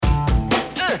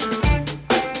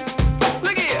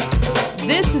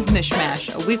This is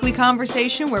MichMash, a weekly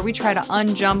conversation where we try to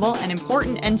unjumble an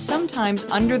important and sometimes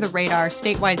under-the-radar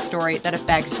statewide story that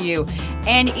affects you.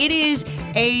 And it is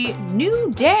a new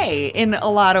day in a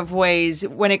lot of ways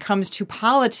when it comes to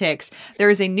politics. There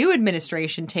is a new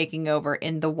administration taking over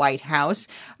in the White House.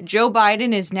 Joe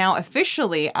Biden is now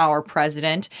officially our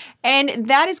president, and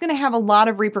that is going to have a lot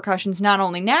of repercussions not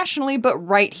only nationally, but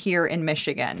right here in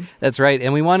Michigan. That's right.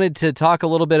 And we wanted to talk a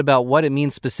little bit about what it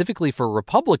means specifically for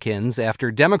Republicans after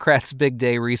Democrats' big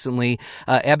day recently.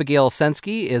 Abigail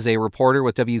Censky is a reporter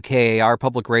with WKAR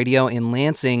Public Radio in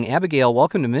Lansing. Abigail,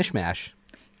 welcome to MichMash.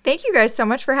 Thank you guys so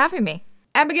much for having me.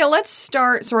 Abigail, let's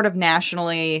start sort of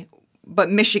nationally, but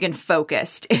Michigan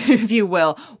focused, if you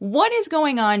will. What is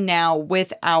going on now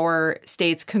with our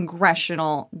state's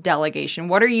congressional delegation?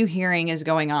 What are you hearing is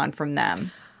going on from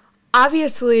them?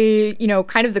 Obviously,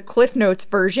 kind of the Cliff Notes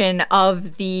version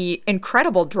of the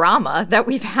incredible drama that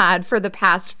we've had for the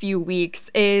past few weeks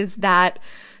is that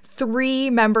 3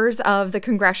 members of the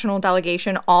congressional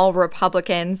delegation, all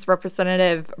Republicans,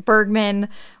 Representative Bergman,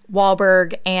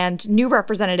 Wahlberg, and new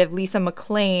Representative Lisa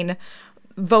McClain,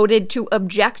 voted to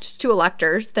object to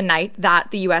electors the night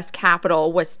that the U.S.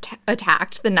 Capitol was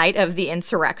attacked, the night of the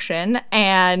insurrection.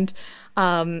 And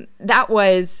that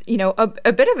was,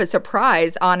 a bit of a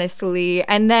surprise, honestly.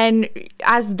 And then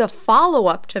as the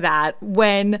follow-up to that,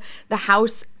 when the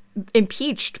House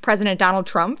impeached President Donald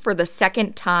Trump for the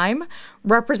second time,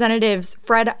 Representatives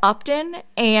Fred Upton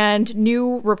and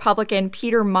new Republican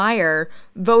Peter Meijer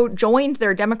joined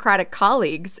their Democratic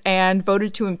colleagues and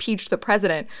voted to impeach the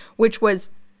president, which was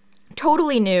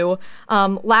totally new.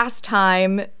 Last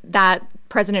time that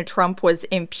President Trump was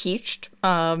impeached,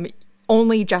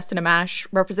 only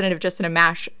Representative Justin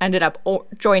Amash ended up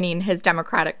joining his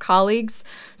Democratic colleagues.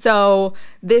 So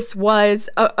this was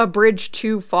a bridge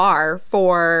too far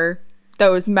for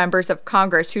those members of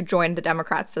Congress who joined the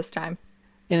Democrats this time.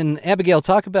 And Abigail,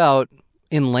 talk about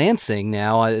in Lansing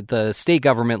now at the state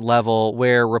government level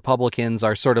where Republicans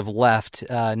are sort of left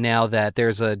now that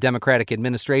there's a Democratic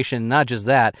administration. Not just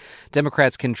that,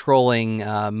 Democrats controlling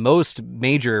most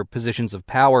major positions of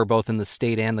power, both in the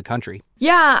state and the country.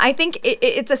 Yeah, I think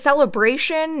it's a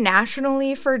celebration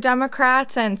nationally for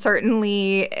Democrats, and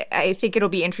certainly I think it'll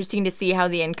be interesting to see how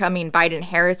the incoming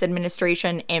Biden-Harris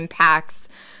administration impacts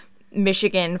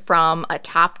Michigan from a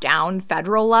top-down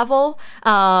federal level.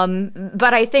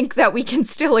 But I think that we can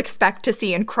still expect to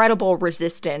see incredible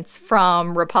resistance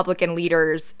from Republican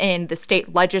leaders in the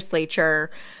state legislature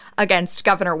against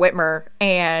Governor Whitmer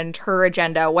and her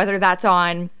agenda, whether that's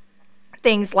on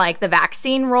things like the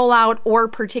vaccine rollout or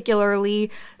particularly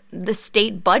the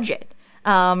state budget.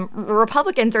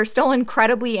 Republicans are still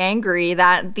incredibly angry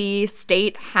that the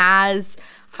state has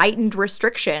heightened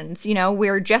restrictions.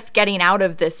 We're just getting out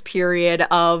of this period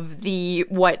of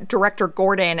what Director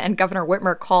Gordon and Governor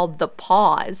Whitmer called the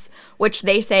pause, which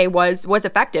they say was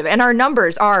effective. And our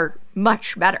numbers are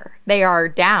much better. They are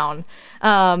down.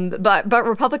 But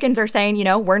Republicans are saying,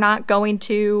 we're not going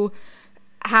to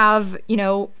have,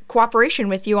 cooperation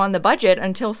with you on the budget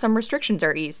until some restrictions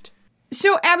are eased.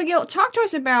 So, Abigail, talk to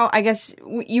us about, I guess,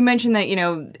 you mentioned that,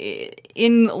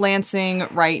 in Lansing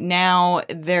right now,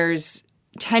 there's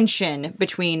tension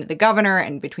between the governor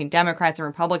and between Democrats and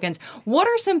Republicans. What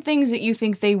are some things that you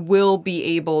think they will be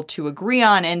able to agree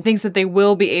on and things that they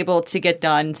will be able to get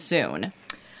done soon?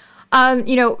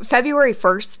 February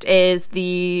 1st is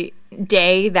the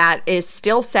day that is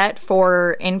still set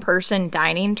for in-person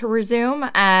dining to resume.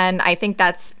 And I think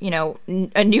that's,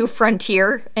 a new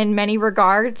frontier in many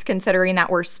regards, considering that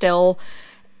we're still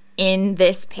in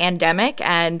this pandemic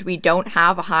and we don't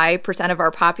have a high percent of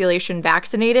our population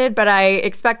vaccinated. But I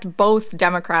expect both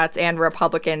Democrats and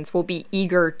Republicans will be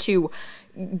eager to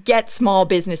get small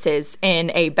businesses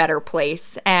in a better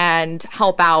place and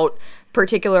help out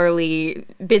particularly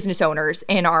business owners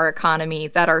in our economy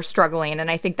that are struggling. And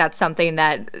I think that's something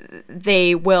that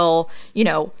they will,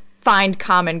 find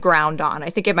common ground on.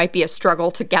 I think it might be a struggle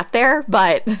to get there,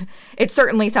 but it's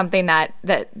certainly something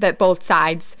that both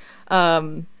sides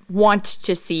want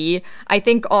to see. I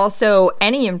think also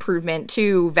any improvement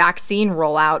to vaccine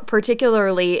rollout,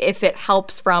 particularly if it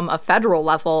helps from a federal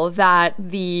level, that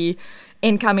the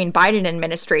incoming Biden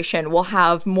administration will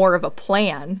have more of a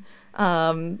plan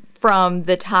from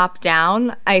the top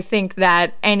down. I think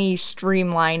that any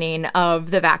streamlining of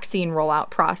the vaccine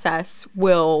rollout process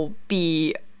will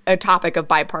be a topic of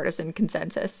bipartisan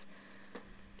consensus.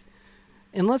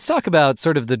 And let's talk about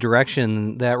sort of the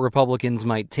direction that Republicans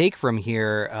might take from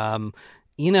here.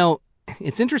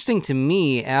 It's interesting to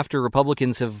me after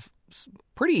Republicans have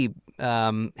pretty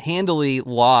handily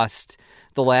lost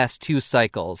the last two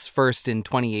cycles. First in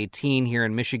 2018 here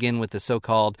in Michigan with the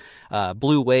so-called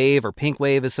blue wave or pink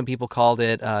wave, as some people called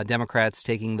it, Democrats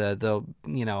taking the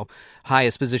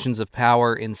highest positions of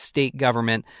power in state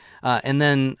government. And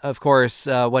then, of course,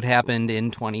 what happened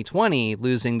in 2020,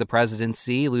 losing the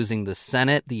presidency, losing the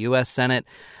Senate, the U.S. Senate,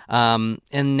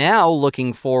 and now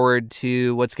looking forward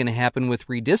to what's going to happen with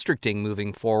redistricting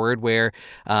moving forward, where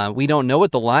we don't know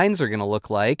what the lines are going to look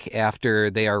like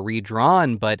after they are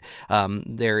redrawn, but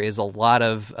there is a lot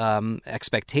of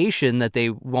expectation that they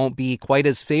won't be quite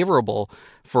as favorable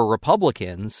for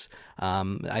Republicans.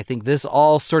 I think this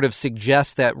all sort of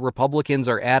suggests that Republicans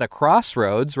are at a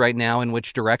crossroads right now in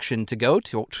which direction to go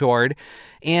toward.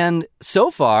 And so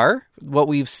far, what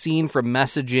we've seen from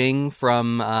messaging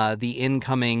from the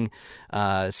incoming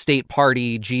state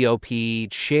party GOP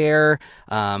chair,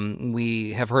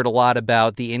 we have heard a lot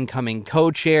about the incoming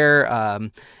co-chair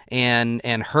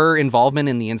and her involvement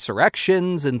in the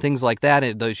insurrections and things like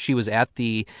that. She was at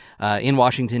in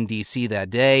Washington, D.C. that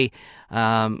day.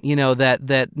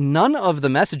 That none of the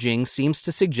messaging seems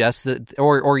to suggest that,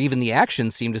 or even the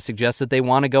actions seem to suggest that they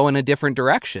want to go in a different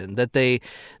direction, that they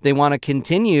want to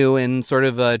continue in sort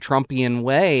of a Trumpian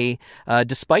way,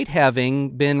 despite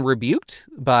having been rebuked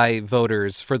by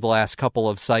voters for the last couple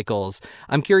of cycles.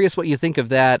 I'm curious what you think of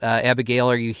that,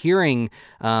 Abigail. Are you hearing,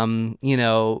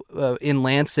 in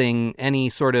Lansing, any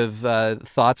sort of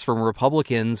thoughts from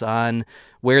Republicans on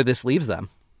where this leaves them?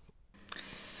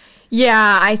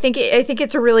 Yeah, I think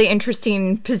it's a really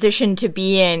interesting position to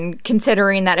be in,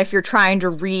 considering that if you're trying to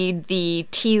read the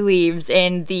tea leaves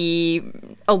in the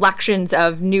elections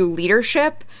of new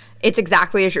leadership, it's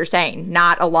exactly as you're saying.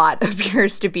 Not a lot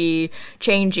appears to be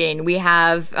changing. We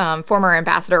have former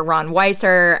Ambassador Ron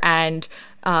Weiser and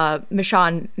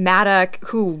Michon Maddock,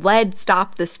 who led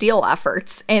Stop the Steal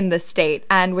efforts in the state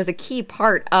and was a key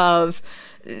part of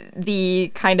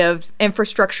the kind of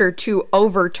infrastructure to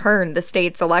overturn the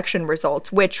state's election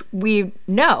results, which we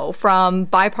know from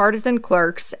bipartisan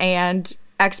clerks and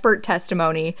expert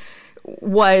testimony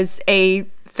was a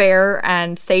fair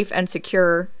and safe and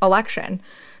secure election.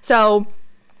 So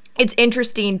it's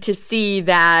interesting to see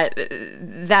that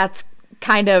that's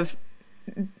kind of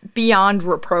beyond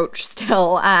reproach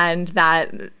still, and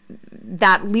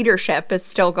that leadership is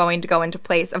still going to go into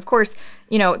place. Of course,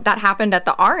 that happened at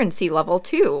the RNC level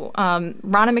too. Ronna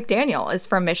McDaniel is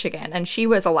from Michigan, and she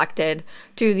was elected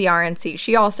to the RNC.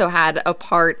 She also had a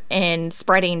part in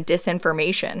spreading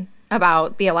disinformation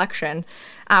about the election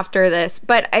after this.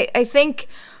 But I think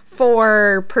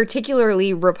for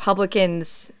particularly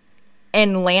Republicans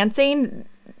in Lansing,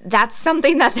 that's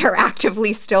something that they're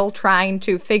actively still trying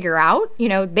to figure out.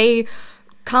 They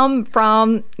come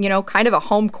from, kind of a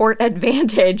home court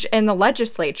advantage in the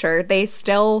legislature. They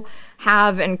still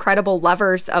have incredible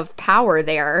levers of power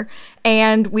there.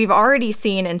 And we've already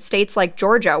seen in states like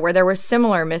Georgia, where there were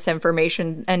similar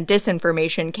misinformation and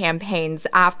disinformation campaigns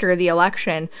after the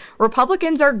election,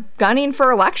 Republicans are gunning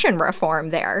for election reform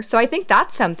there. So I think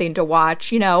that's something to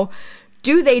watch.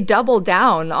 Do they double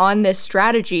down on this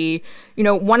strategy?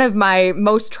 One of my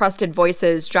most trusted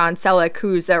voices, John Selleck,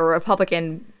 who's a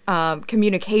Republican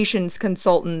communications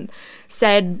consultant,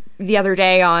 said the other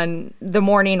day on the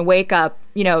morning wake up,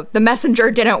 the messenger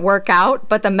didn't work out,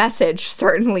 but the message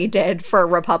certainly did for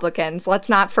Republicans. Let's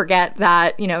not forget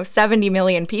that, 70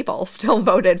 million people still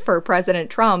voted for President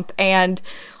Trump. And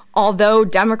although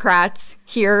Democrats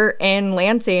here in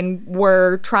Lansing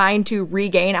were trying to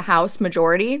regain a House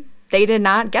majority, they did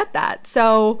not get that.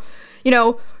 So,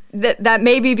 that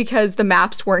may be because the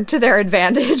maps weren't to their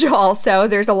advantage also.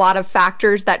 There's a lot of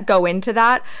factors that go into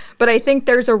that. But I think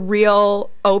there's a real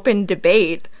open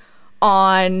debate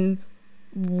on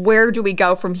where do we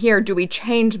go from here? Do we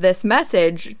change this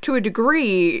message? To a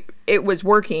degree, it was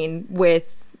working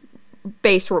with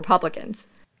base Republicans.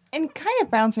 And kind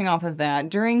of bouncing off of that,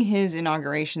 during his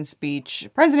inauguration speech,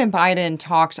 President Biden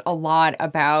talked a lot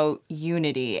about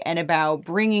unity and about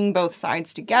bringing both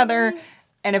sides together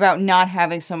and about not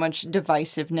having so much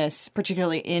divisiveness,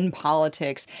 particularly in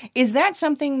politics. Is that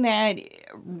something that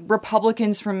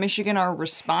Republicans from Michigan are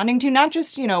responding to? Not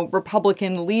just,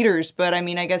 Republican leaders, but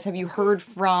I guess have you heard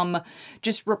from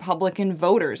just Republican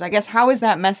voters? I guess how is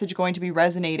that message going to be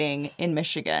resonating in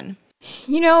Michigan?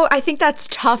 I think that's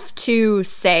tough to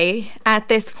say at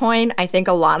this point. I think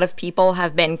a lot of people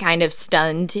have been kind of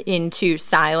stunned into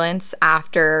silence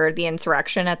after the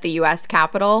insurrection at the U.S.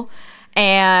 Capitol.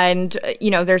 And,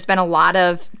 there's been a lot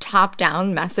of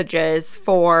top-down messages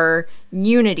for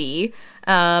unity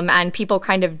and people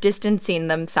kind of distancing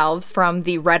themselves from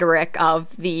the rhetoric of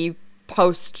the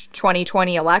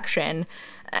post-2020 election.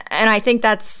 And I think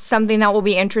that's something that will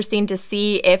be interesting to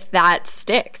see if that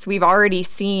sticks. We've already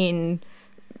seen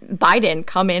Biden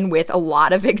come in with a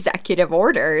lot of executive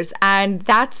orders, and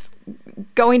that's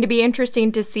going to be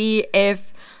interesting to see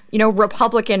if,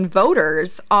 Republican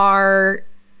voters are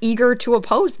eager to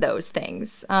oppose those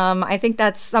things. I think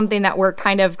that's something that we're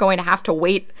kind of going to have to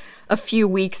wait a few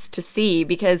weeks to see,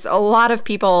 because a lot of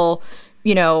people,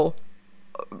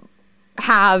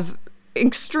 have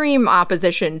extreme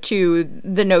opposition to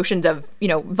the notions of,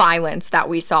 violence that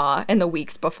we saw in the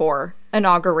weeks before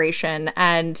inauguration.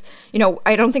 And,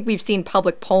 I don't think we've seen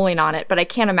public polling on it, but I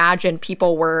can't imagine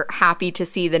people were happy to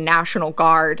see the National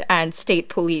Guard and state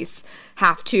police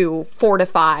have to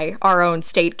fortify our own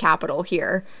state capitol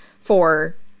here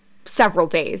for several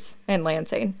days in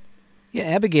Lansing. Yeah,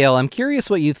 Abigail, I'm curious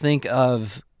what you think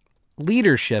of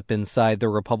leadership inside the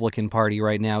Republican Party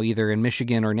right now, either in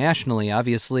Michigan or nationally.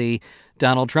 Obviously,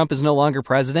 Donald Trump is no longer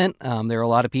president. There are a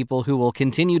lot of people who will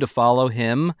continue to follow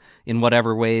him in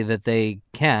whatever way that they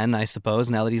can, I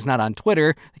suppose. Now that he's not on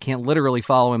Twitter, they can't literally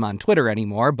follow him on Twitter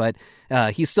anymore, but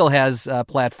he still has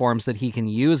platforms that he can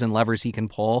use and levers he can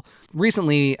pull.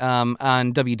 Recently on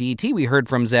WDET, we heard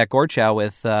from Zach Gorchow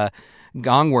with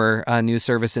Gongwer news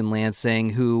service in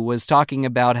Lansing, who was talking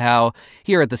about how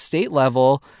here at the state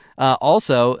level,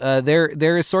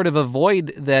 there is sort of a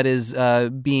void that is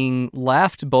being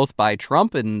left both by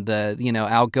Trump and the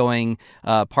outgoing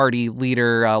party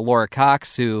leader Laura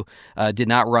Cox, who did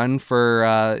not run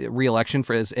for re-election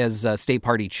as state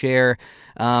party chair.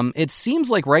 It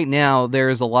seems like right now there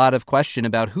is a lot of question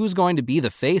about who's going to be the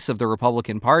face of the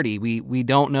Republican Party. We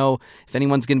don't know if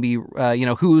anyone's going to be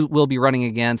who will be running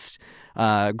against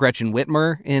Gretchen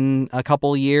Whitmer in a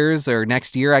couple years, or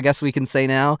next year, I guess we can say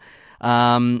now.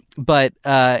 But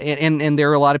there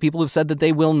are a lot of people who've said that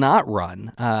they will not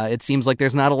run. It seems like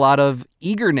there's not a lot of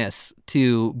eagerness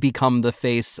to become the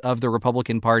face of the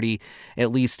Republican Party,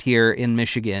 at least here in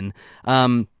Michigan.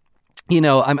 I'm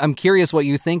curious what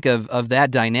you think of that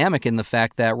dynamic, and the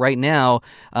fact that right now,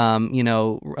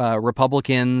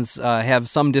 Republicans have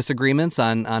some disagreements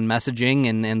on messaging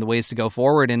and the ways to go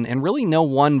forward, and really no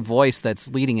one voice that's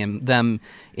leading them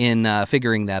in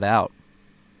figuring that out.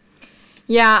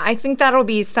 Yeah, I think that'll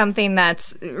be something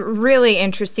that's really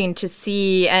interesting to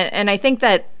see. And I think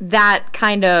that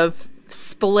kind of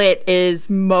split is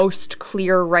most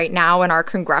clear right now in our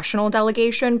congressional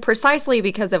delegation, precisely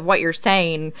because of what you're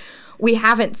saying. We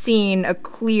haven't seen a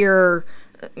clear,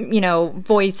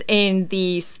 voice in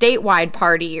the statewide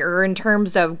party, or in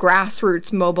terms of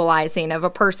grassroots mobilizing of a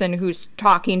person who's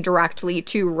talking directly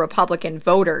to Republican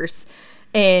voters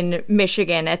in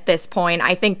Michigan at this point.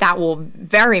 I think that will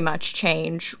very much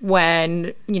change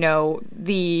when,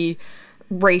 the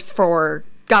race for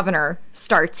governor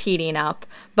starts heating up.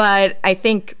 But I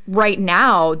think right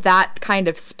now that kind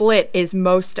of split is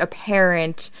most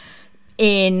apparent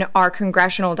in our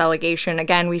congressional delegation.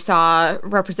 Again, we saw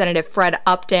Representative Fred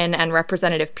Upton and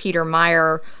Representative Peter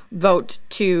Meyer vote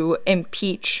to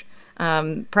impeach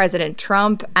President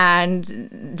Trump, and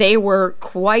they were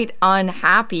quite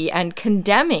unhappy and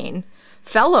condemning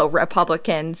fellow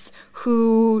Republicans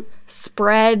who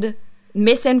spread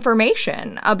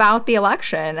misinformation about the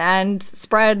election and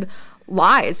spread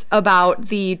lies about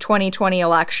the 2020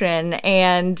 election,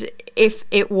 and if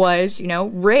it was,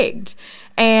 rigged.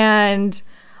 And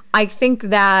I think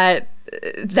that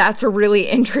that's a really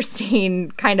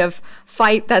interesting kind of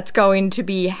fight that's going to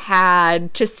be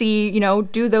had to see,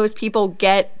 do those people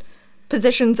get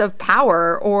positions of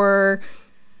power or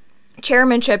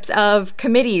chairmanships of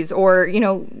committees or,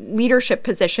 leadership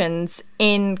positions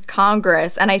in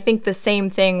Congress. And I think the same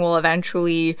thing will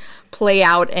eventually play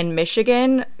out in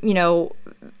Michigan.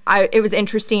 It was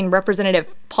interesting,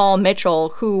 Representative Paul Mitchell,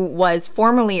 who was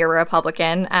formerly a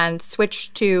Republican and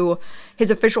switched to his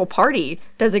official party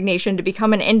designation to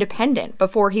become an independent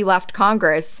before he left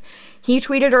Congress. He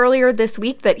tweeted earlier this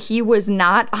week that he was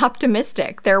not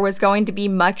optimistic there was going to be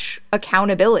much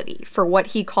accountability for what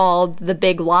he called the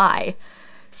big lie.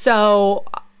 So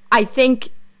I think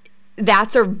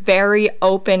that's a very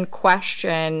open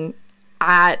question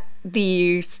at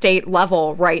the state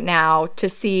level right now to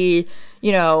see,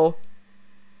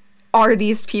 are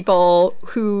these people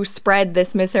who spread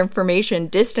this misinformation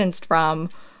distanced from,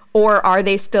 or are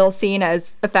they still seen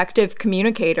as effective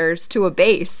communicators to a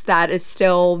base that is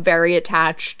still very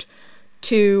attached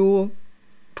to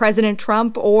President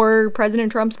Trump or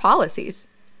President Trump's policies?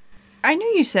 I know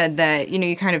you said that,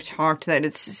 you kind of talked that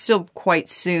it's still quite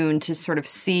soon to sort of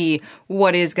see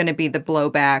what is going to be the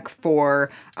blowback for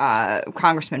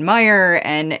Congressman Meyer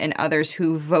and others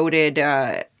who voted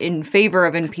in favor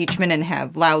of impeachment and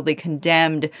have loudly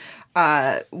condemned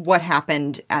what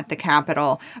happened at the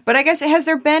Capitol. But I guess, has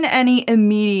there been any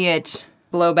immediate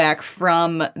blowback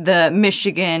from the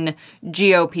Michigan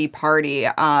GOP party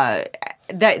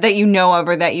that you know of,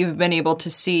 or that you've been able to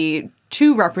see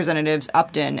to Representatives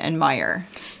Upton and Meyer?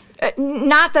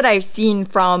 Not that I've seen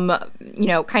from,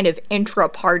 kind of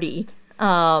intra-party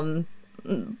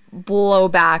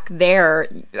blowback there.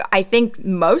 I think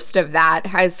most of that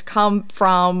has come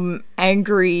from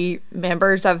angry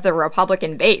members of the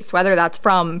Republican base, whether that's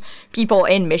from people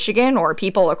in Michigan or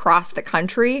people across the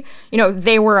country.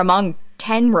 They were among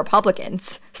 10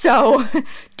 Republicans. So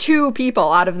 2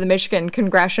 people out of the Michigan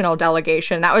congressional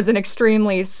delegation. That was an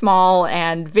extremely small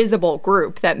and visible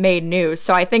group that made news.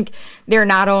 So I think they're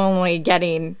not only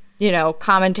getting,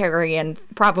 commentary and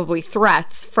probably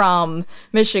threats from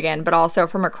Michigan, but also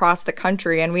from across the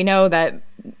country. And we know that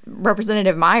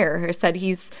Representative Meyer has said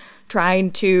he's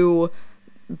trying to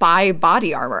buy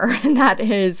body armor and that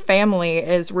his family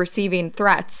is receiving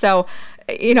threats. So,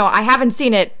 I haven't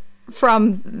seen it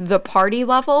from the party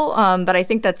level, but I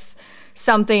think that's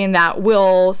something that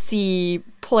we'll see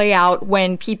play out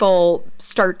when people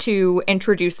start to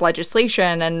introduce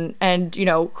legislation and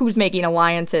who's making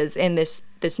alliances in this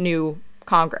new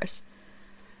Congress.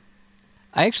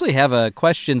 I actually have a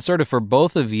question sort of for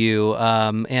both of you.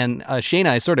 And Cheyna,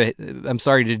 I'm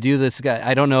sorry to do this.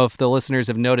 I don't know if the listeners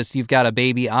have noticed you've got a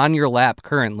baby on your lap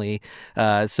currently.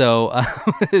 So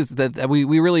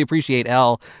we really appreciate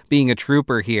Elle being a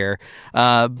trooper here.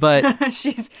 But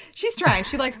she's trying.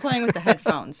 She likes playing with the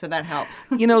headphones, so that helps.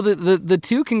 The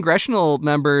 2 congressional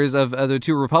members of the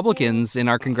 2 Republicans in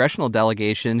our congressional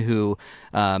delegation who,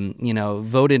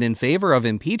 voted in favor of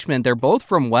impeachment, they're both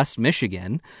from West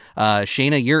Michigan.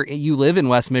 Cheyna, you live in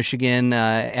West Michigan.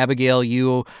 Abigail,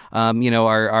 you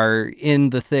are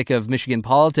in the thick of Michigan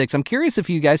politics. I'm curious if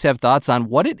you guys have thoughts on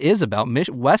what it is about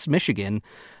West Michigan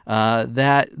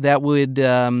that would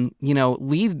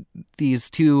lead these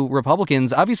 2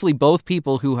 Republicans, obviously both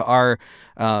people who are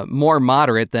more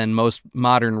moderate than most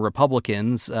modern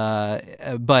Republicans.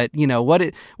 But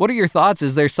what are your thoughts?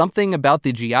 Is there something about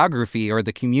the geography or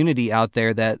the community out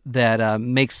there that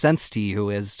makes sense to you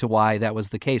as to why that was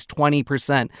the case?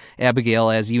 20%, Abigail,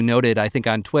 as you noted, I think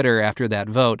on Twitter after that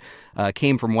vote,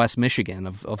 came from West Michigan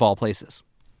of all places.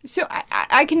 So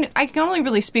I can only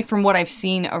really speak from what I've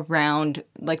seen around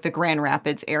like the Grand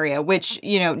Rapids area, which,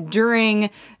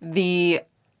 during the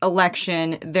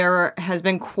election, there has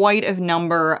been quite a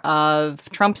number of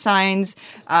Trump signs.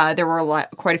 There were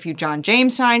quite a few John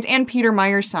James signs and Peter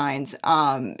Meyer signs.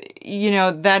 That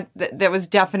was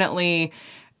definitely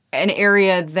an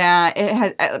area that it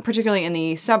has, particularly in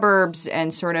the suburbs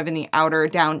and sort of in the outer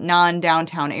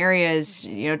non-downtown areas,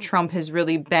 Trump has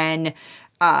really been,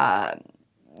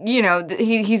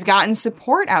 he's gotten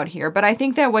support out here. But I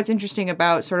think that what's interesting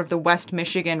about sort of the West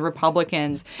Michigan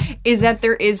Republicans is that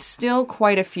there is still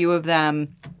quite a few of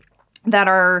them that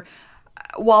are,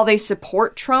 while they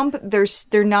support Trump,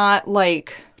 they're not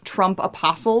like Trump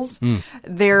apostles.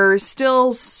 They're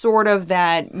still sort of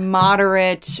that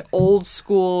moderate, old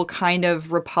school kind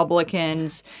of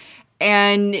Republicans.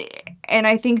 And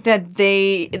I think that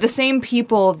the same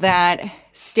people that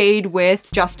stayed with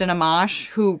Justin Amash,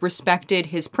 who respected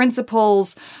his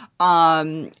principles,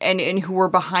 and who were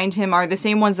behind him, are the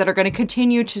same ones that are going to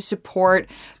continue to support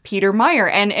Peter Meyer.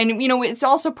 And it's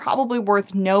also probably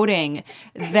worth noting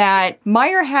that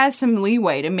Meyer has some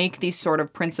leeway to make these sort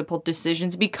of principled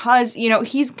decisions because,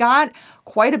 he's got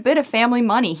quite a bit of family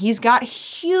money. He's got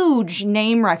huge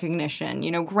name recognition.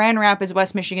 Grand Rapids,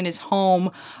 West Michigan is home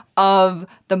of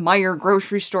the Meyer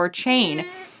grocery store chain.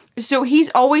 So he's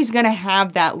always going to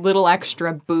have that little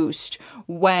extra boost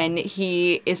when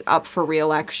he is up for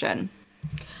re-election.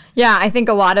 Yeah, I think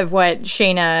a lot of what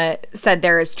Cheyna said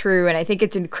there is true, and I think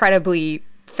it's incredibly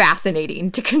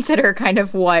fascinating to consider kind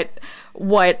of what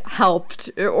helped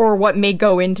or what may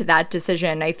go into that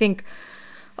decision. I think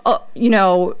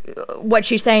what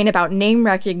she's saying about name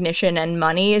recognition and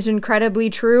money is incredibly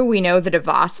true. We know the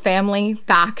DeVos family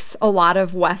backs a lot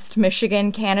of West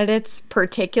Michigan candidates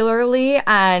particularly,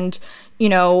 and,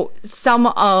 some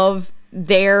of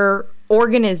their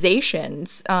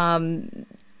organizations,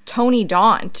 Tony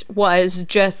Daunt was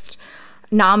just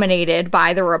nominated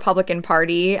by the Republican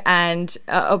Party and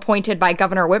appointed by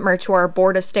Governor Whitmer to our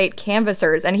Board of State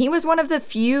Canvassers. And he was one of the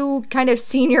few kind of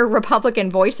senior Republican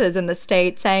voices in the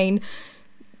state saying,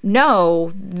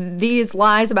 no, these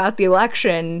lies about the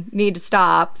election need to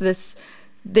stop. This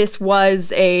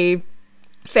was a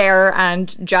fair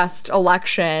and just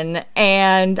election.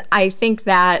 And I think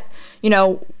that,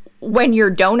 when your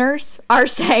donors are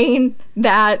saying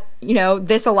that,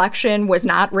 this election was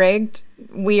not rigged,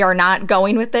 we are not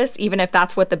going with this, even if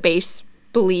that's what the base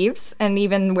believes, and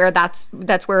even where that's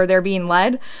where they're being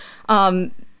led,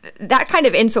 that kind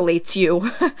of insulates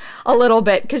you a little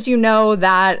bit, because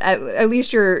that at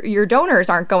least your donors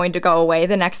aren't going to go away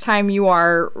the next time you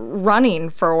are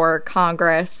running for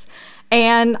Congress.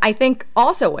 And I think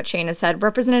also what Cheyna said,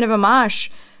 Representative Amash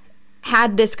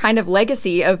had this kind of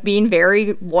legacy of being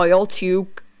very loyal to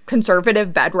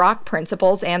conservative bedrock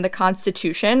principles and the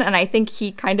Constitution. And I think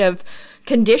he kind of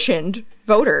conditioned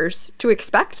voters to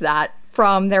expect that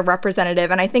from their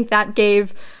representative. And I think that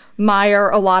gave Meyer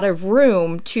a lot of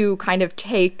room to kind of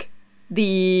take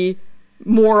the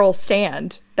moral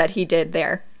stand that he did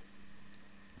there.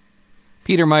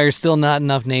 Peter Meyer's still not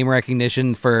enough name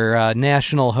recognition for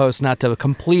national host not to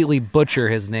completely butcher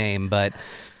his name, but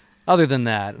other than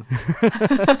that,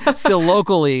 still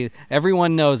locally,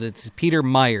 everyone knows it's Peter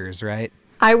Myers, right?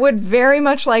 I would very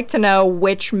much like to know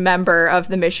which member of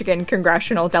the Michigan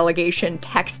congressional delegation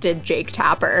texted Jake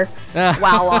Tapper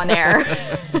while on air.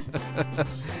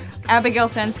 Abigail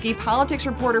Censky, politics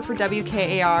reporter for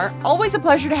WKAR. Always a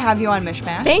pleasure to have you on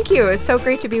MichMash. Thank you. It was so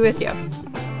great to be with you.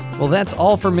 Well, that's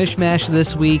all for MichMash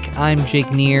this week. I'm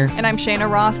Jake Neher. And I'm Cheyna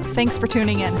Roth. Thanks for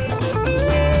tuning in.